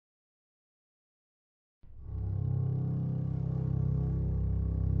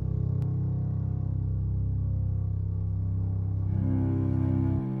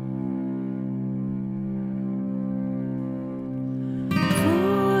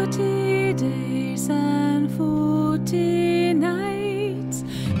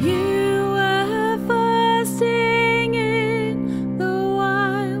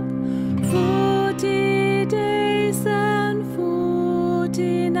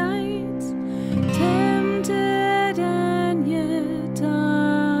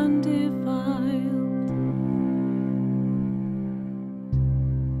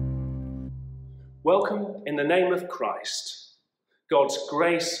in the name of Christ. God's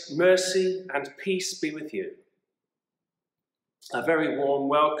grace, mercy, and peace be with you. A very warm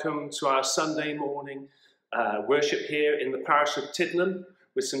welcome to our Sunday morning worship here in the parish of Tiddenham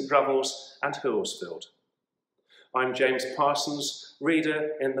with St Brevels and Hurlsfield. I'm James Parsons,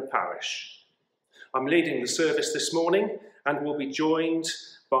 reader in the parish. I'm leading the service this morning and will be joined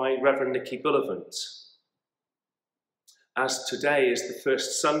by Reverend Nicky Bullivant. As today is the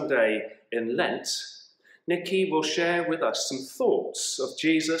first Sunday in Lent, Nicky will share with us some thoughts of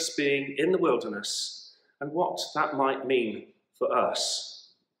Jesus being in the wilderness and what that might mean for us.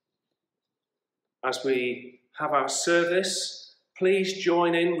 As we have our service, please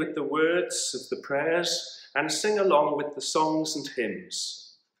join in with the words of the prayers and sing along with the songs and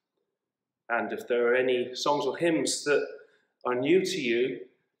hymns. And if there are any songs or hymns that are new to you,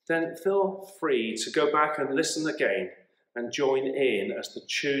 then feel free to go back and listen again and join in as the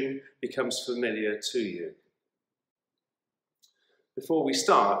tune becomes familiar to you. Before we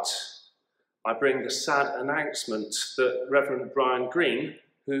start, I bring the sad announcement that Reverend Brian Green,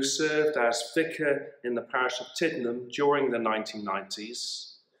 who served as vicar in the parish of Tiddenham during the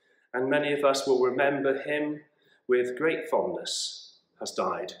 1990s, and many of us will remember him with great fondness, has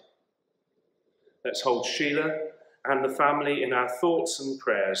died. Let's hold Sheila and the family in our thoughts and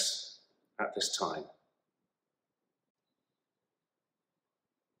prayers at this time.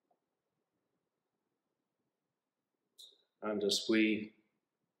 And as we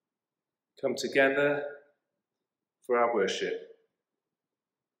come together for our worship,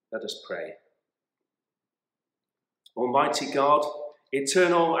 let us pray. Almighty God,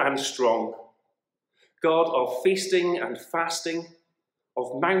 eternal and strong, God of feasting and fasting,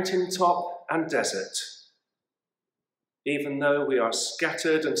 of mountaintop and desert, even though we are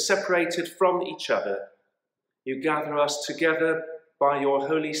scattered and separated from each other, you gather us together by your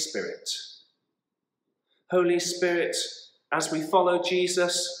Holy Spirit. Holy Spirit, as we follow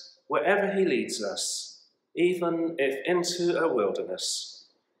Jesus wherever he leads us, even if into a wilderness,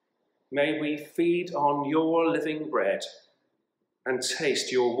 may we feed on your living bread and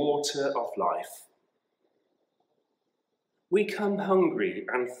taste your water of life. We come hungry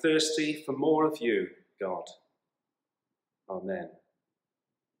and thirsty for more of you, God. Amen.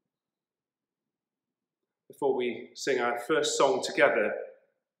 Before we sing our first song together,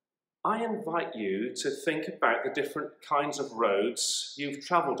 I invite you to think about the different kinds of roads you've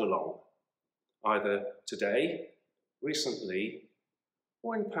travelled along, either today, recently,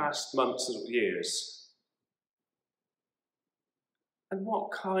 or in past months or years. And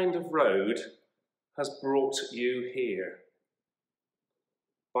what kind of road has brought you here?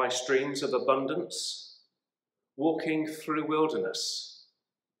 By streams of abundance, walking through wilderness,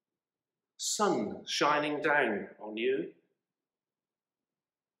 sun shining down on you,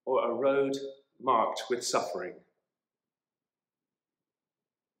 or a road marked with suffering?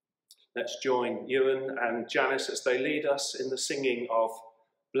 Let's join Ewan and Janice as they lead us in the singing of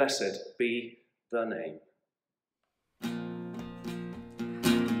Blessed Be the Name.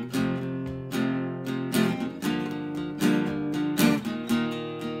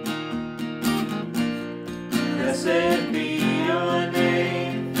 Blessed be your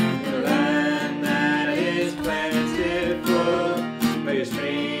name, the land that is plentiful, where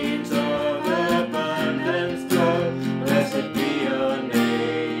streams of abundance flow. Blessed be your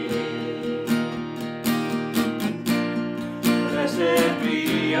name. Blessed be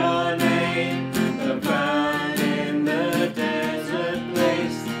your name, the found in the desert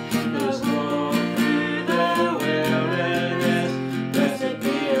place, those walk through the wilderness. Blessed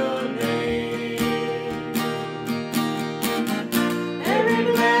be your name.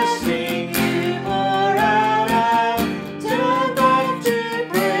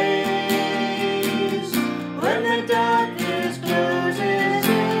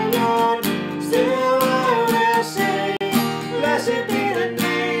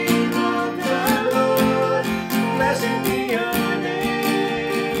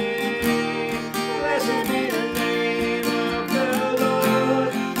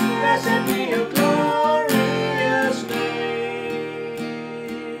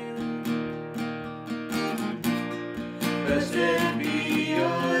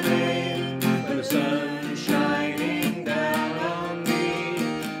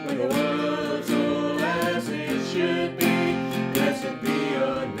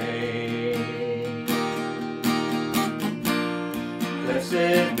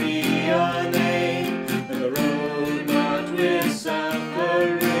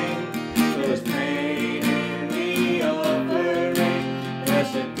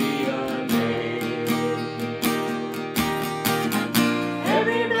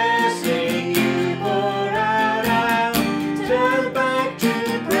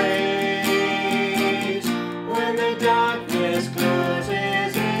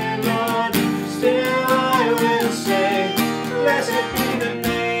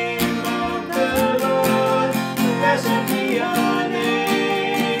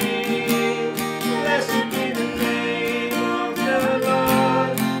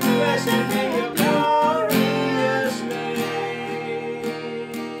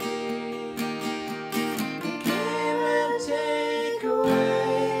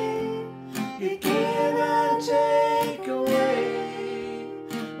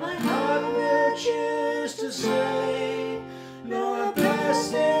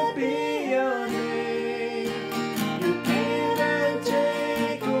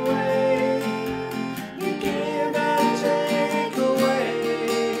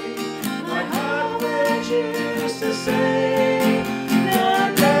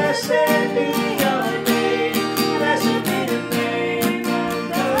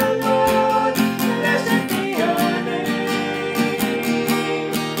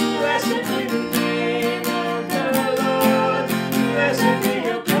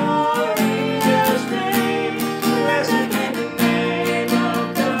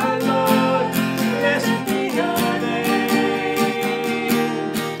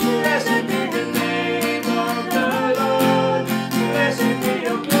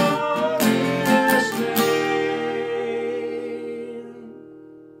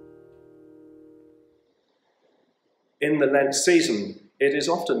 In the Lent season, it is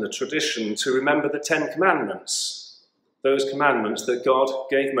often the tradition to remember the 10 Commandments, those commandments that God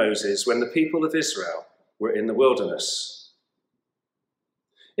gave Moses when the people of Israel were in the wilderness.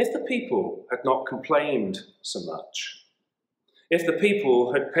 If the people had not complained so much, if the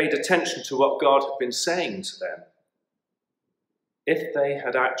people had paid attention to what God had been saying to them, if they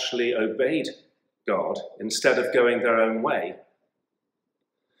had actually obeyed God instead of going their own way,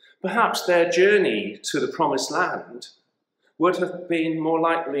 perhaps their journey to the promised land would have been more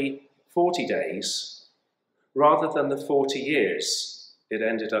likely 40 days rather than the 40 years it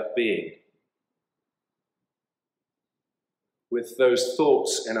ended up being. With those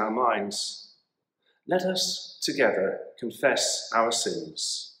thoughts in our minds, let us together confess our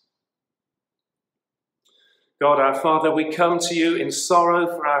sins. God our Father, we come to you in sorrow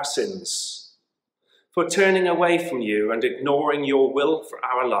for our sins, for turning away from you and ignoring your will for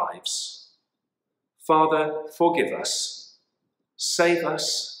our lives. Father, forgive us, save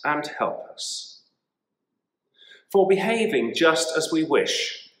us and help us. For behaving just as we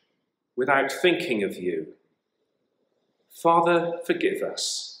wish, without thinking of you. Father, forgive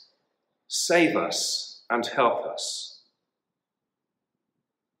us, save us and help us.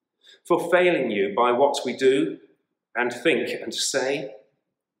 For failing you by what we do and think and say.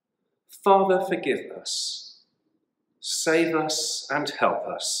 Father, forgive us, save us and help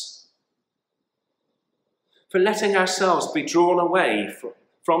us. For letting ourselves be drawn away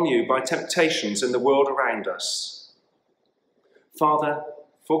from you by temptations in the world around us. Father,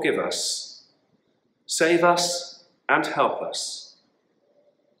 forgive us, save us and help us.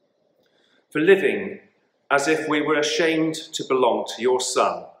 For living as if we were ashamed to belong to your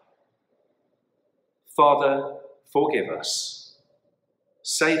Son. Father, forgive us,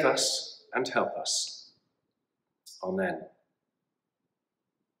 save us and help us. Amen.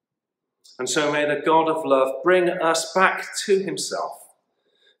 And so may the God of love bring us back to himself,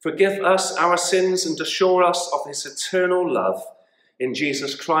 forgive us our sins and assure us of his eternal love in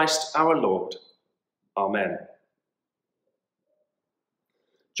Jesus Christ our Lord. Amen.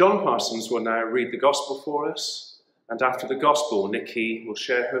 John Parsons will now read the Gospel for us, and after the Gospel, Nikki will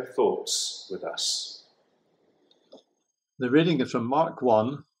share her thoughts with us. The reading is from Mark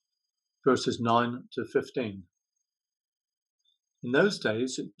 1, verses 9 to 15. In those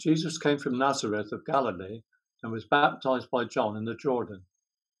days, Jesus came from Nazareth of Galilee and was baptized by John in the Jordan.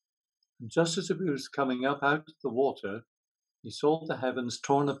 And just as he was coming up out of the water, he saw the heavens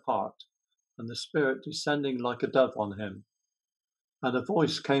torn apart and the Spirit descending like a dove on him. And a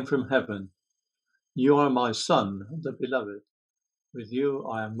voice came from heaven, "You are my Son, the beloved. With you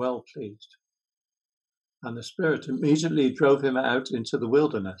I am well pleased." And the Spirit immediately drove him out into the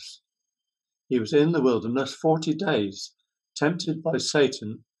wilderness. He was in the wilderness 40 days, tempted by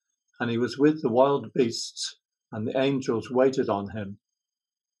Satan, and he was with the wild beasts, and the angels waited on him.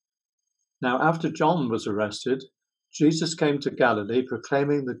 Now after John was arrested, Jesus came to Galilee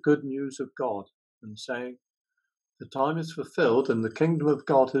proclaiming the good news of God and saying, "The time is fulfilled and the kingdom of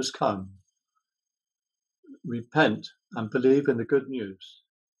God has come. Repent and believe in the good news."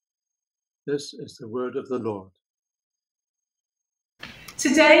 This is the word of the Lord.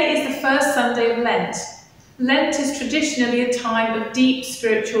 Today is the first Sunday of Lent. Lent is traditionally a time of deep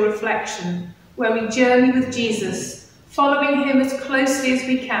spiritual reflection, where we journey with Jesus, following him as closely as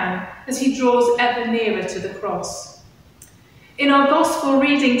we can as he draws ever nearer to the cross. In our Gospel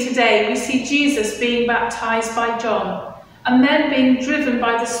reading today, we see Jesus being baptized by John, and then being driven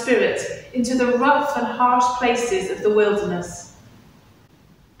by the Spirit into the rough and harsh places of the wilderness.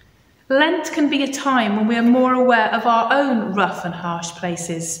 Lent can be a time when we are more aware of our own rough and harsh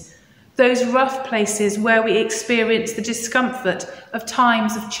places, those rough places where we experience the discomfort of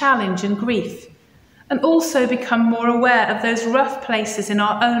times of challenge and grief, and also become more aware of those rough places in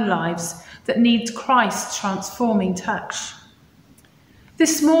our own lives that need Christ's transforming touch.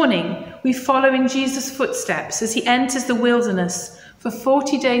 This morning, we follow in Jesus' footsteps as he enters the wilderness for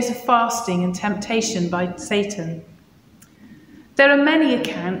 40 days of fasting and temptation by Satan. There are many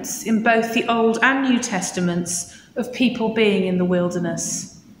accounts in both the Old and New Testaments of people being in the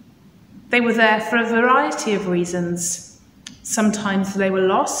wilderness. They were there for a variety of reasons. Sometimes they were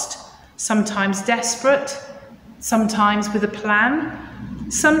lost, sometimes desperate, sometimes with a plan,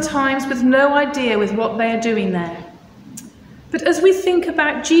 sometimes with no idea with what they are doing there. But as we think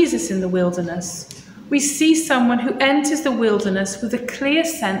about Jesus in the wilderness, we see someone who enters the wilderness with a clear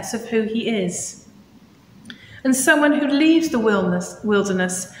sense of who he is, and someone who leaves the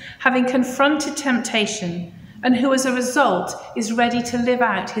wilderness having confronted temptation and who as a result is ready to live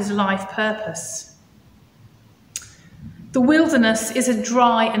out his life purpose. The wilderness is a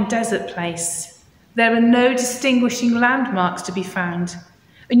dry and desert place. There are no distinguishing landmarks to be found,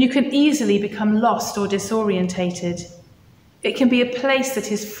 and you can easily become lost or disorientated. It can be a place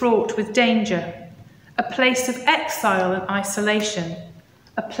that is fraught with danger, a place of exile and isolation,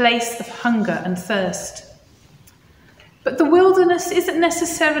 a place of hunger and thirst. But the wilderness isn't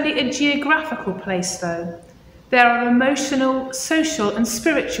necessarily a geographical place, though. There are emotional, social, and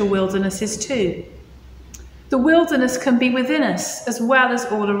spiritual wildernesses too. The wilderness can be within us as well as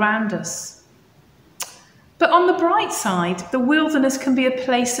all around us. But on the bright side, the wilderness can be a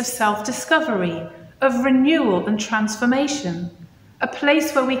place of self-discovery, of renewal and transformation, a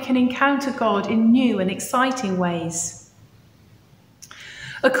place where we can encounter God in new and exciting ways.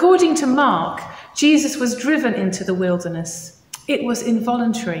 According to Mark, Jesus was driven into the wilderness. It was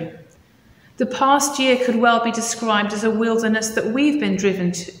involuntary. The past year could well be described as a wilderness that we've been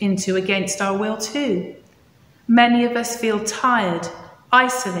driven into against our will too. Many of us feel tired,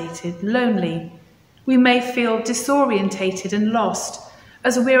 isolated, lonely. We may feel disorientated and lost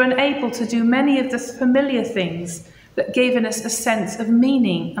as we're unable to do many of the familiar things that gave us a sense of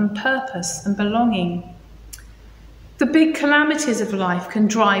meaning and purpose and belonging. The big calamities of life can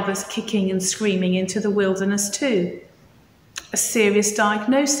drive us kicking and screaming into the wilderness too. A serious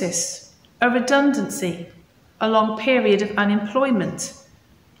diagnosis, a redundancy, a long period of unemployment,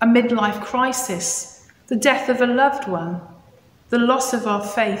 a midlife crisis, the death of a loved one, the loss of our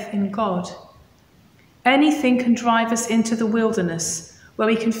faith in God. Anything can drive us into the wilderness where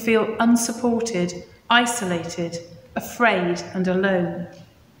we can feel unsupported, isolated, afraid and alone.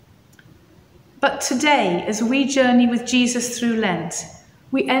 But today, as we journey with Jesus through Lent,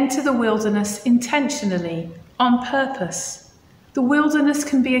 we enter the wilderness intentionally, on purpose. The wilderness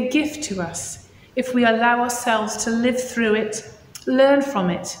can be a gift to us if we allow ourselves to live through it, learn from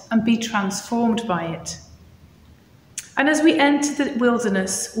it, and be transformed by it. And as we enter the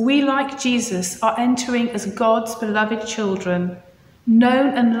wilderness, we, like Jesus, are entering as God's beloved children,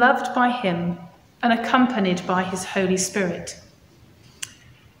 known and loved by him and accompanied by his Holy Spirit.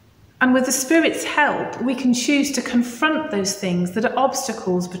 And with the Spirit's help, we can choose to confront those things that are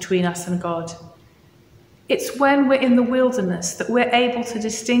obstacles between us and God. It's when we're in the wilderness that we're able to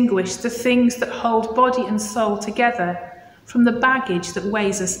distinguish the things that hold body and soul together from the baggage that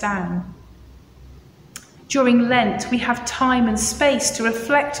weighs us down. During Lent, we have time and space to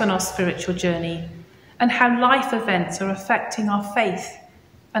reflect on our spiritual journey and how life events are affecting our faith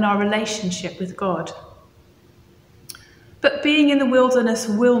and our relationship with God. But being in the wilderness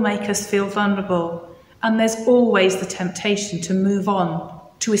will make us feel vulnerable, and there's always the temptation to move on,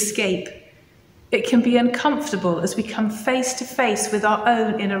 to escape. It can be uncomfortable as we come face to face with our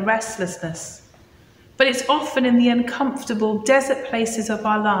own inner restlessness. But it's often in the uncomfortable desert places of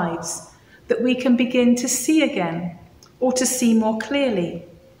our lives that we can begin to see again, or to see more clearly.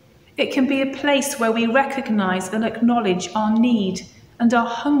 It can be a place where we recognise and acknowledge our need and our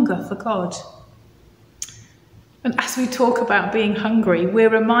hunger for God. And as we talk about being hungry, we're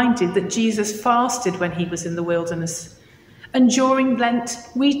reminded that Jesus fasted when he was in the wilderness. And during Lent,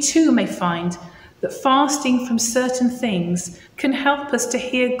 we too may find that fasting from certain things can help us to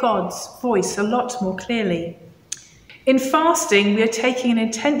hear God's voice a lot more clearly. In fasting, we are taking an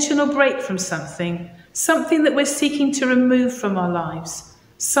intentional break from something that we're seeking to remove from our lives,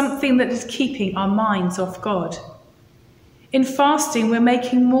 something that is keeping our minds off God. In fasting, we're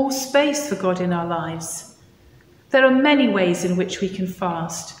making more space for God in our lives. There are many ways in which we can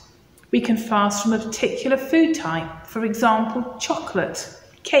fast. We can fast from a particular food type, for example, chocolate,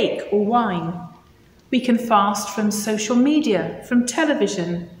 cake, or wine. We can fast from social media, from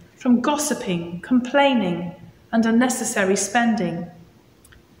television, from gossiping, complaining, and unnecessary spending.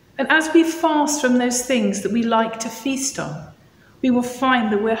 And as we fast from those things that we like to feast on, we will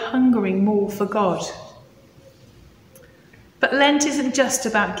find that we're hungering more for God. But Lent isn't just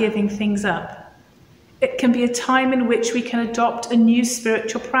about giving things up. It can be a time in which we can adopt a new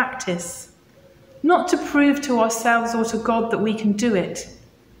spiritual practice, not to prove to ourselves or to God that we can do it,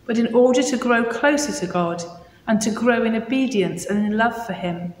 but in order to grow closer to God and to grow in obedience and in love for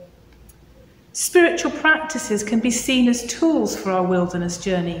him. Spiritual practices can be seen as tools for our wilderness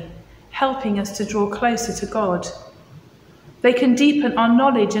journey, helping us to draw closer to God. They can deepen our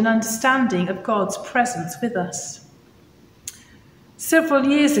knowledge and understanding of God's presence with us. Several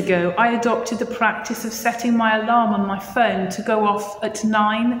years ago, I adopted the practice of setting my alarm on my phone to go off at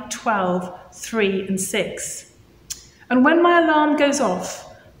 9, 12, 3 and 6. And when my alarm goes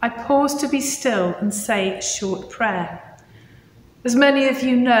off, I pause to be still and say a short prayer. As many of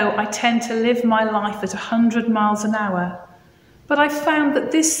you know, I tend to live my life at 100 miles an hour, but I found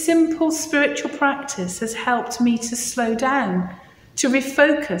that this simple spiritual practice has helped me to slow down, to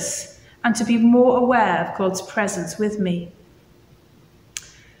refocus, and to be more aware of God's presence with me.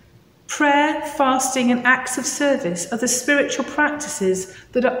 Prayer, fasting, and acts of service are the spiritual practices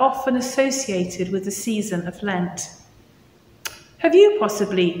that are often associated with the season of Lent. Have you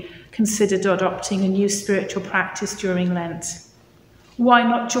possibly considered adopting a new spiritual practice during Lent? Why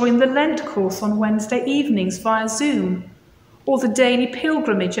not join the Lent course on Wednesday evenings via Zoom, or the daily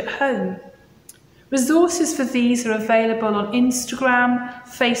pilgrimage at home? Resources for these are available on Instagram,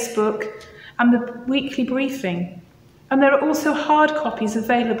 Facebook, and the weekly briefing. And there are also hard copies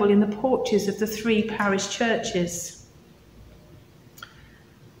available in the porches of the 3 parish churches.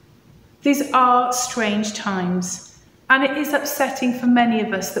 These are strange times, and it is upsetting for many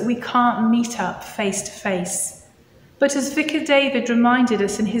of us that we can't meet up face to face. But as Vicar David reminded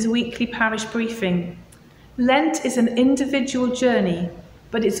us in his weekly parish briefing, Lent is an individual journey,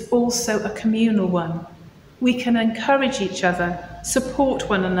 but it's also a communal one. We can encourage each other, support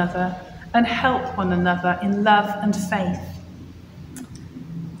one another, and help one another in love and faith.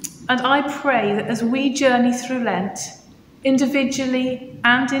 And I pray that as we journey through Lent, individually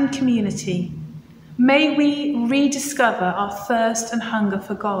and in community, may we rediscover our thirst and hunger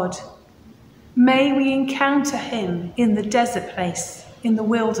for God. May we encounter him in the desert place, in the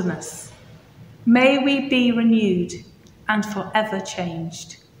wilderness. May we be renewed and forever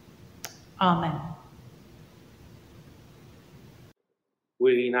changed. Amen.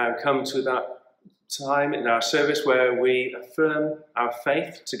 We now come to that time in our service where we affirm our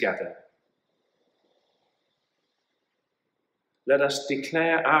faith together. Let us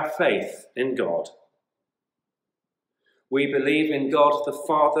declare our faith in God. We believe in God the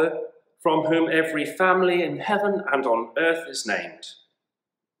Father, from whom every family in heaven and on earth is named.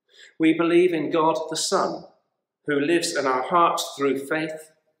 We believe in God the Son, who lives in our hearts through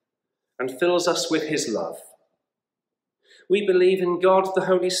faith and fills us with his love. We believe in God the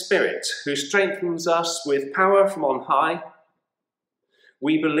Holy Spirit, who strengthens us with power from on high.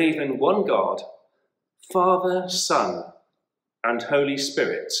 We believe in one God, Father, Son, and Holy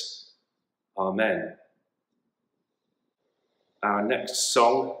Spirit. Amen. Our next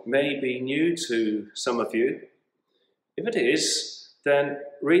song may be new to some of you. If it is, then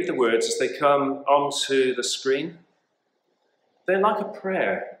read the words as they come onto the screen. They're like a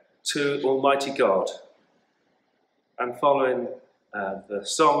prayer to Almighty God. And following the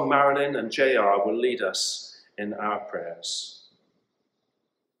song, Marilyn and JR will lead us in our prayers.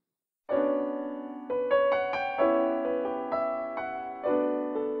 Amen.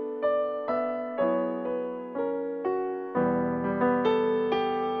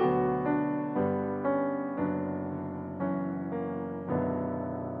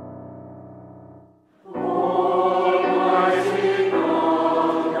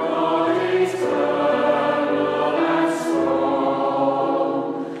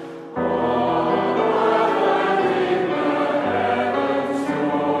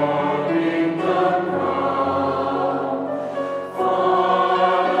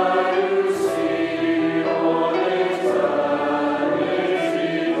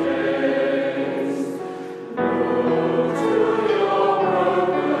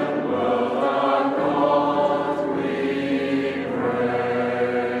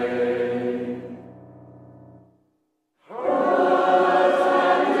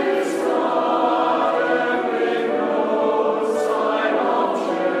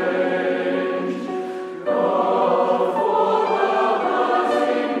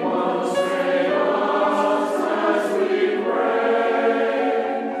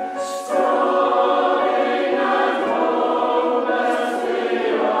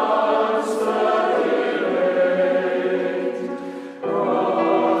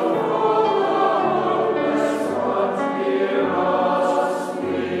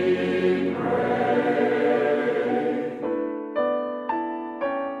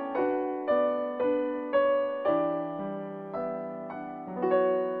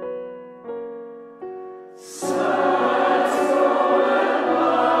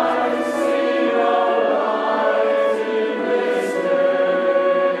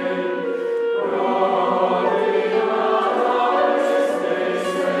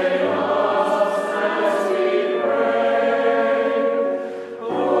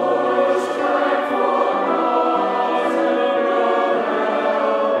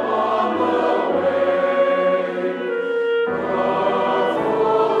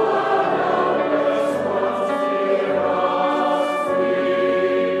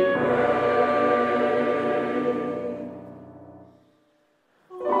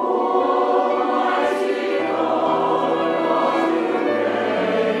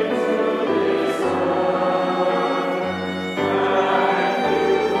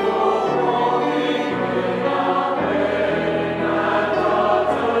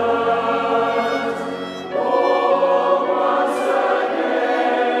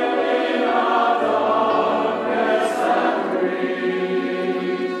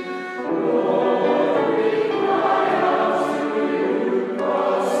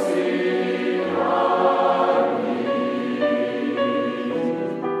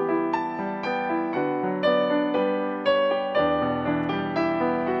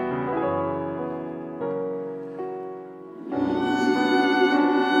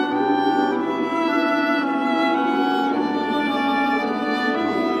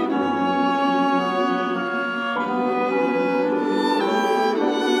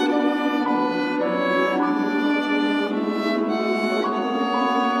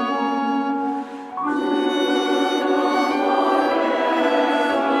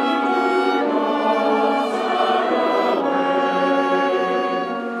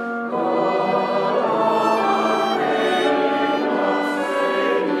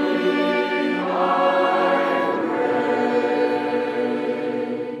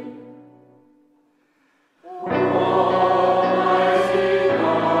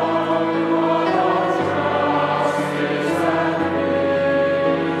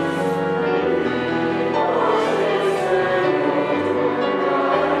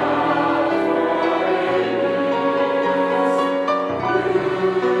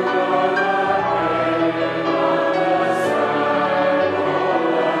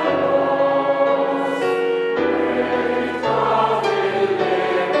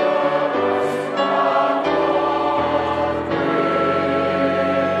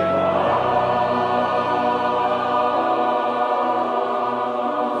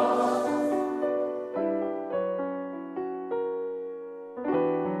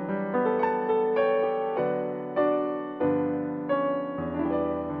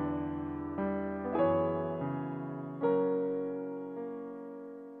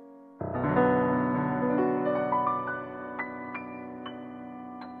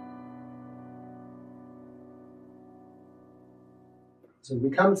 So we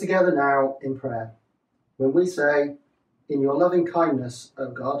come together now in prayer. When we say, "In your loving kindness,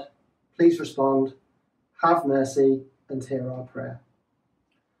 O God," please respond, "Have mercy," and hear our prayer.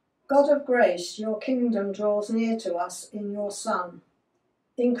 God of grace, your kingdom draws near to us in your Son.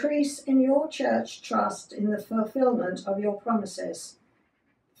 Increase in your church trust in the fulfilment of your promises.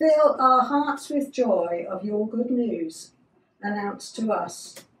 Fill our hearts with joy of your good news, announced to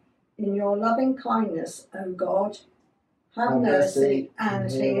us. In your loving kindness, O God, have mercy and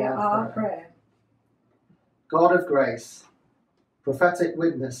hear our prayer. God of grace, prophetic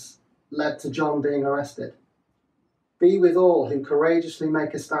witness led to John being arrested. Be with all who courageously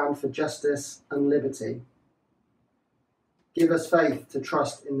make a stand for justice and liberty. Give us faith to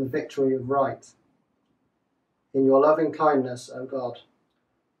trust in the victory of right. In your loving kindness, O God,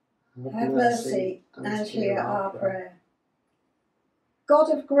 have mercy and hear our prayer. God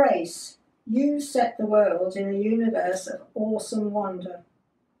of grace, you set the world in a universe of awesome wonder.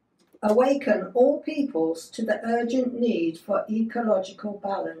 Awaken all peoples to the urgent need for ecological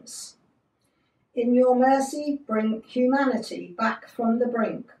balance. In your mercy, bring humanity back from the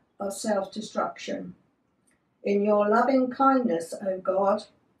brink of self-destruction. In your loving kindness, O God,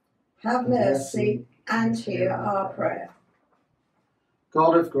 have mercy and hear our prayer.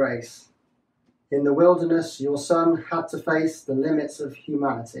 God of grace, in the wilderness your Son had to face the limits of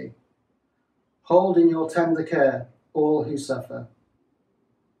humanity. Hold in your tender care all who suffer.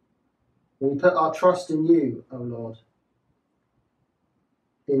 We put our trust in you, O Lord.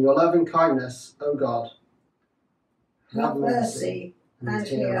 In your loving kindness, O God, have mercy and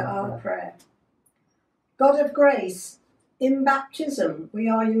hear our prayer. God of grace, in baptism we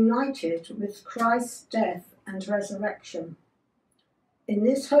are united with Christ's death and resurrection. In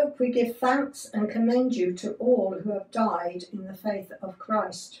this hope we give thanks and commend you to all who have died in the faith of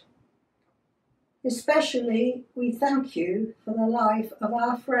Christ. Especially we thank you for the life of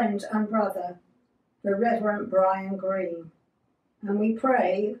our friend and brother, the Reverend Brian Green, and we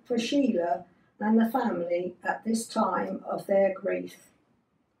pray for Sheila and the family at this time of their grief.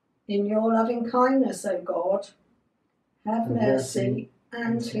 In your loving kindness, O God, have mercy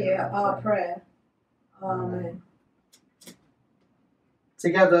and hear our prayer. Amen.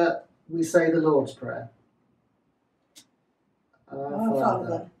 Together we say the Lord's Prayer. Our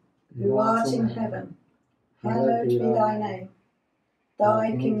Father, who art in heaven, hallowed be thy name.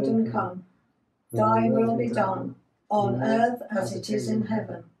 Thy kingdom come, thy will be done, on earth as it is in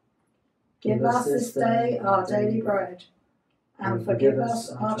heaven. Give us this day our daily bread, and forgive us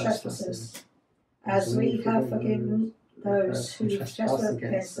our trespasses, as we have forgiven those who trespass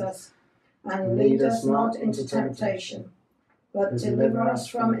against us. And lead us not into temptation, but deliver us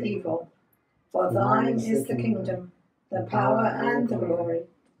from evil. For thine is the kingdom, the power and the glory,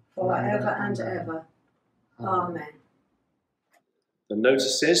 forever and ever. Amen. The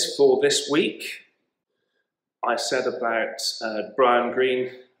notices for this week, I said about Brian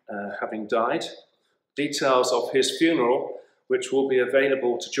Green having died. Details of his funeral, which will be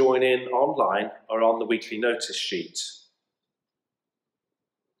available to join in online, are on the weekly notice sheet.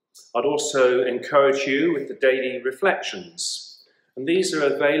 I'd also encourage you with the daily reflections, and these are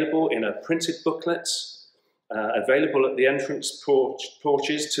available in a printed booklet, available at the entrance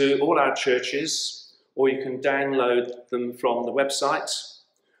porches to all our churches, or you can download them from the website,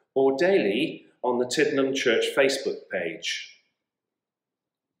 or daily on the Tiddenham Church Facebook page.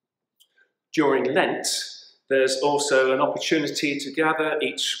 During Lent, there's also an opportunity to gather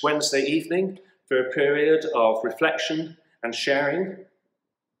each Wednesday evening for a period of reflection and sharing.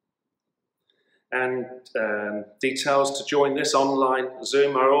 And details to join this online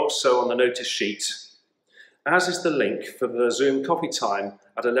Zoom are also on the notice sheet, as is the link for the Zoom coffee time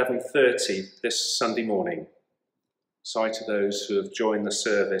at 11:30 this Sunday morning. Sorry to those who have joined the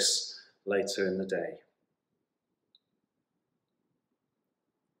service later in the day.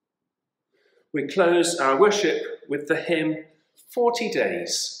 We close our worship with the hymn 40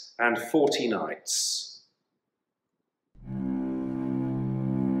 Days and 40 Nights.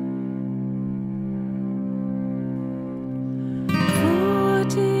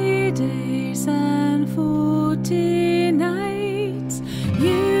 40 days and 40 nights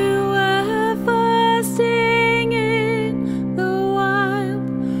you were fasting in the wild.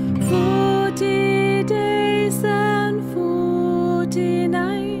 40 days and 40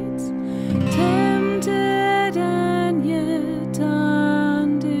 nights, tempted and yet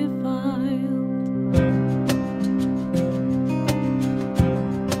undefiled.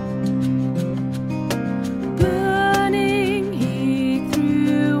 Burning heat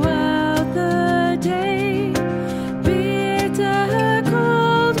throughout the day,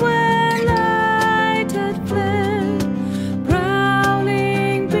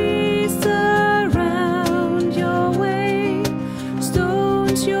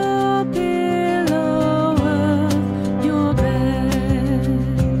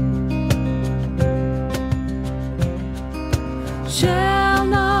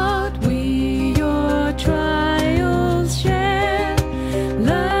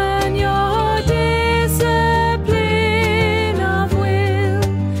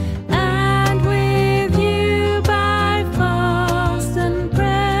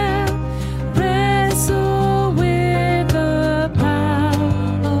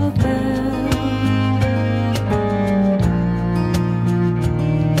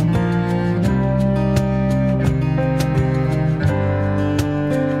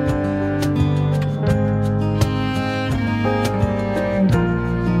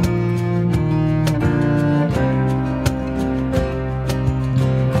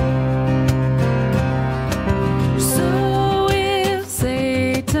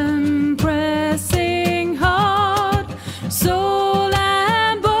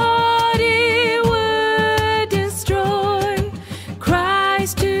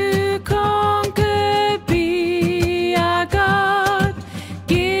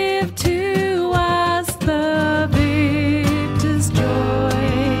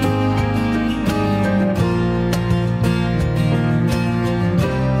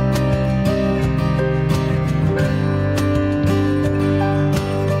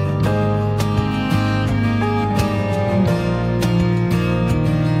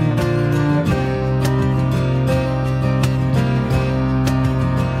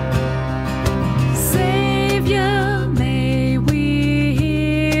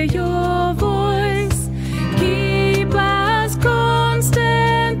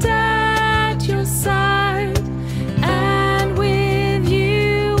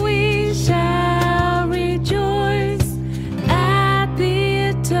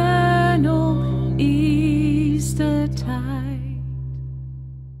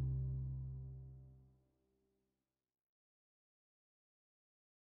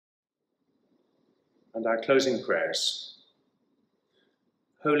 and our closing prayers.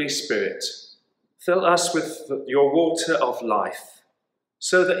 Holy Spirit, fill us with your water of life,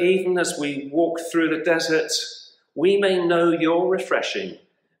 so that even as we walk through the desert, we may know your refreshing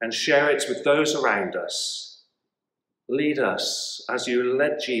and share it with those around us. Lead us as you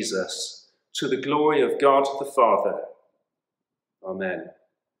led Jesus to the glory of God the Father. Amen.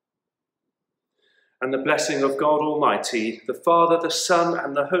 And the blessing of God Almighty, the Father, the Son,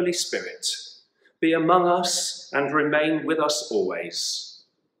 and the Holy Spirit, be among us and remain with us always.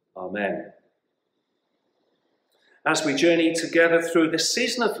 Amen. As we journey together through this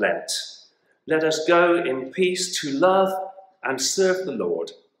season of Lent, let us go in peace to love and serve the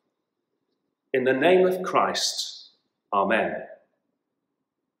Lord. In the name of Christ, Amen.